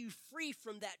set you free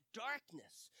from that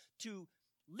darkness, to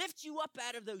lift you up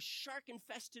out of those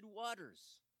shark-infested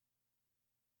waters.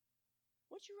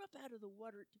 Once you're up out of the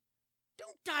water,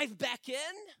 don't dive back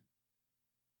in.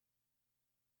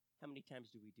 How many times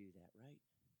do we do that, right?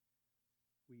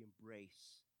 We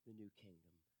embrace the new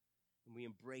kingdom, and we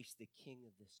embrace the king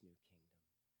of this new kingdom,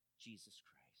 Jesus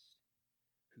Christ,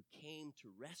 who came to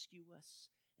rescue us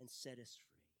and set us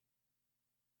free.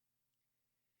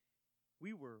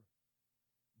 We were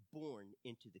born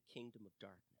into the kingdom of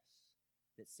darkness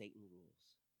that Satan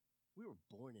rules. We were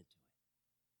born into it.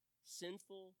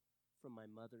 Sinful from my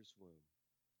mother's womb,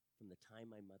 from the time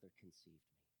my mother conceived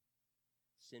me.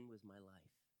 Sin was my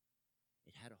life.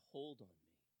 It had a hold on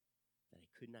me that I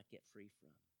could not get free from.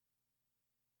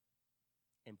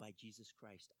 And by Jesus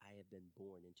Christ, I have been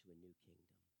born into a new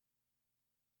kingdom.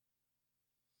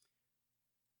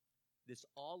 This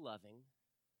all-loving,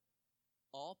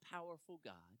 all-powerful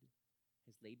God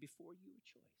has laid before you a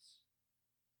choice.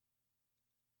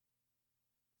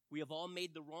 We have all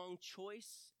made the wrong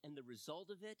choice, and the result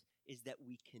of it is that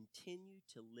we continue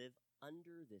to live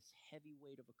under this heavy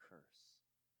weight of a curse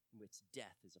in which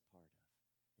death is a part of,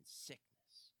 and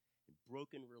sickness, and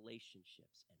broken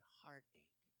relationships, and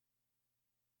heartache.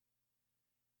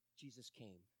 Jesus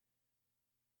came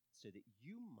so that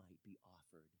you might be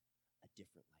offered a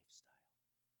different lifestyle,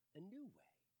 a new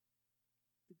way,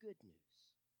 the good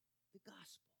news, the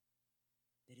gospel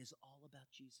that is all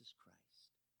about Jesus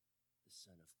Christ, the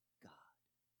Son of God,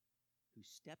 who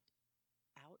stepped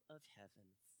out of heaven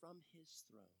from his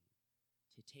throne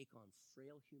to take on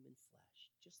frail human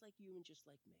flesh, just like you and just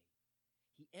like me.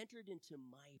 He entered into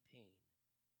my pain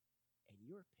and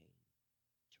your pain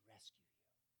to rescue you,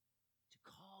 to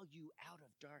call you out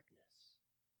of darkness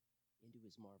into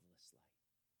his marvelous light,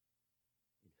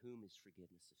 in whom is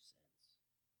forgiveness of sins.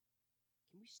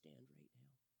 Can we stand right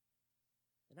now?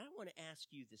 And I want to ask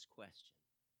you this question.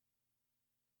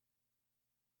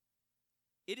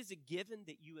 It is a given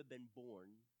that you have been born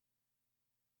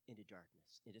into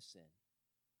darkness, into sin.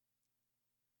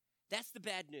 That's the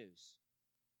bad news.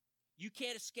 You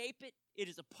can't escape it. It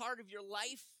is a part of your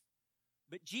life.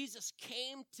 But Jesus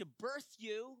came to birth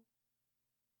you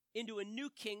into a new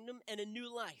kingdom and a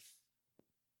new life.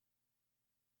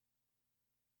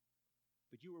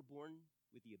 But you were born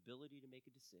with the ability to make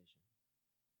a decision,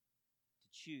 to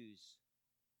choose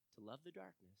to love the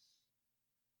darkness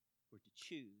or to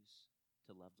choose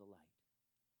to love the light.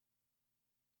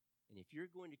 And if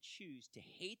you're going to choose to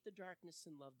hate the darkness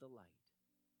and love the light,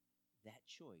 that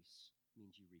choice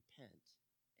means you repent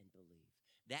and believe.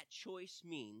 That choice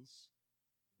means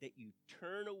that you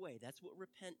turn away. That's what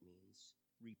repent means.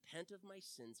 Repent of my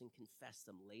sins and confess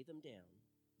them. Lay them down.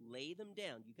 Lay them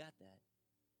down. You got that.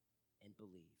 And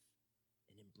believe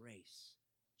and embrace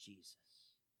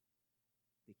Jesus,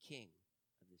 the King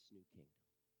of this new kingdom.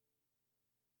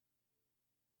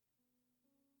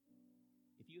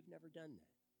 If you have never done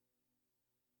that,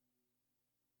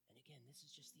 and again, this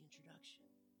is just the introduction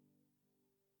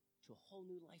to a whole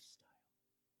new lifestyle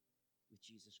with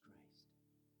Jesus Christ.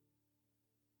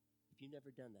 If you've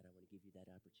never done that, I want to give you that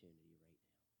opportunity right now.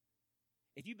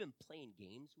 If you've been playing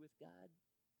games with God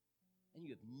and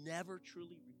you have never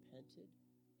truly repented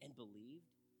and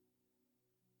believed,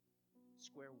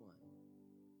 square one.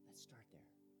 Let's start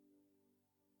there.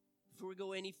 Before we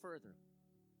go any further,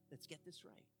 let's get this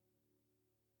right.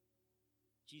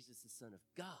 Jesus, the Son of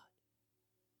God,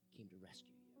 came to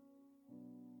rescue you.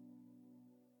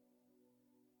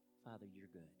 Father, you're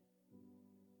good.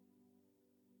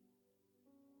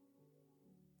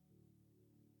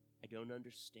 I don't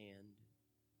understand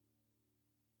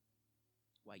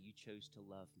why you chose to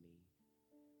love me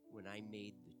when I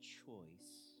made the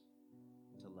choice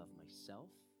to love myself,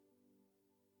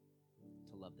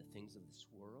 to love the things of this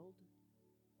world,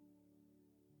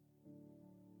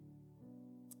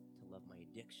 to love my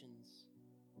addictions,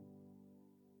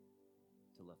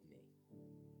 to love me,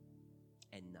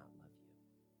 and not love you.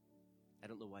 I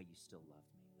don't know why you still love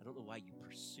me. I don't know why you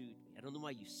pursued me. I don't know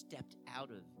why you stepped out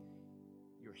of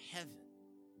your heaven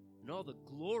and all the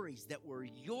glories that were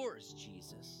yours,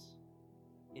 Jesus,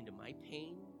 into my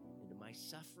pain, into my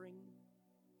suffering,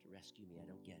 to rescue me. I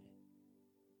don't get it,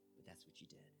 but that's what you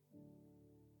did.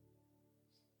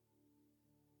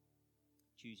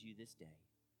 Choose you this day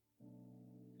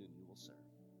whom you will serve.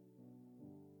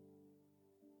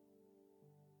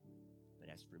 But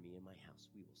as for me and my house,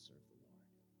 we will serve the Lord.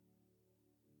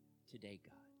 Today,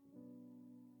 God,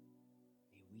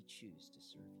 may we choose to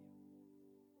serve you,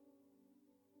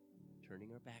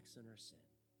 turning our backs on our sin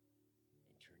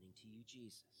and turning to you,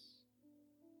 Jesus,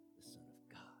 the Son of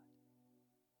God.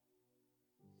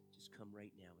 Just come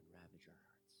right now and ravage our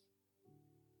hearts.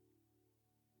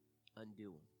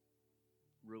 Undo them,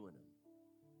 ruin them,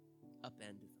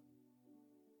 upend them.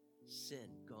 Sin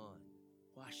gone,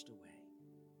 washed away.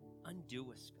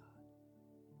 Undo us, God.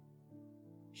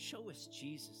 Show us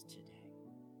Jesus today.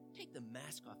 Take the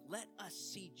mask off. Let us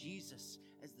see Jesus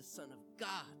as the Son of God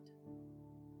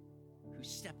who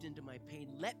stepped into my pain.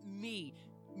 Let me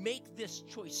make this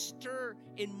choice. Stir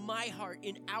in my heart,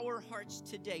 in our hearts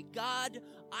today. God,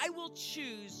 I will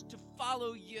choose to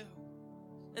follow you.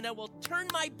 And I will turn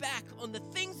my back on the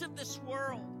things of this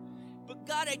world. But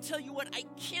God, I tell you what, I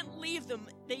can't leave them.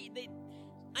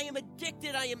 I am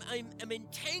addicted, I'm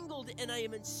entangled, and I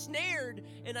am ensnared,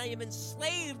 and I am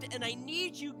enslaved, and I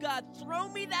need you, God. Throw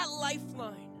me that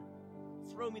lifeline.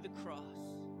 Throw me the cross.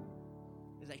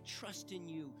 As I trust in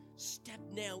you, step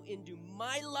now into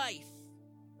my life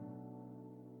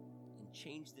and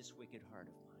change this wicked heart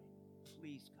of mine.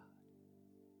 Please, God.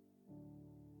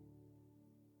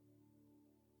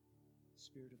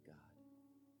 Spirit of God,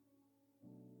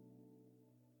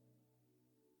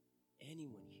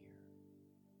 anyone here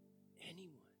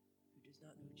anyone who does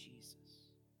not know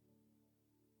Jesus,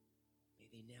 may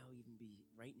they now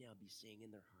right now be saying in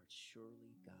their hearts,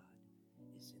 surely God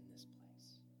is in this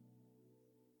place.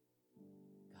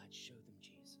 God, show them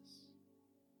Jesus.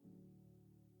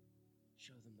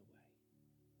 Show them the way.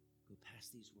 Go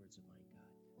past these words of mine, God.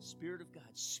 Spirit of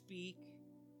God, speak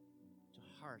to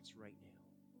hearts right now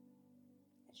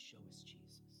and show us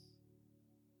Jesus,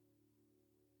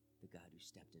 the God who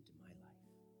stepped into my life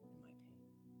and my pain.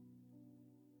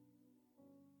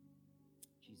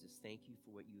 Jesus, thank you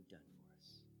for what you've done for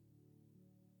us.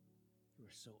 You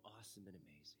are so awesome and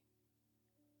amazing.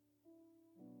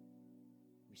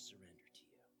 We surrender to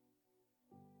you.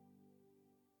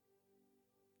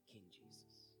 King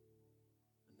Jesus,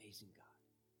 amazing God,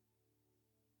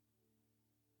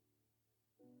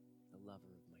 the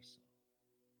lover of my soul.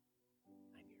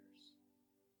 I'm yours.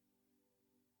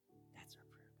 That's our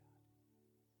prayer, God.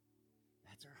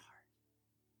 That's our heart.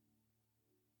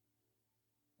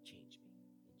 Change me.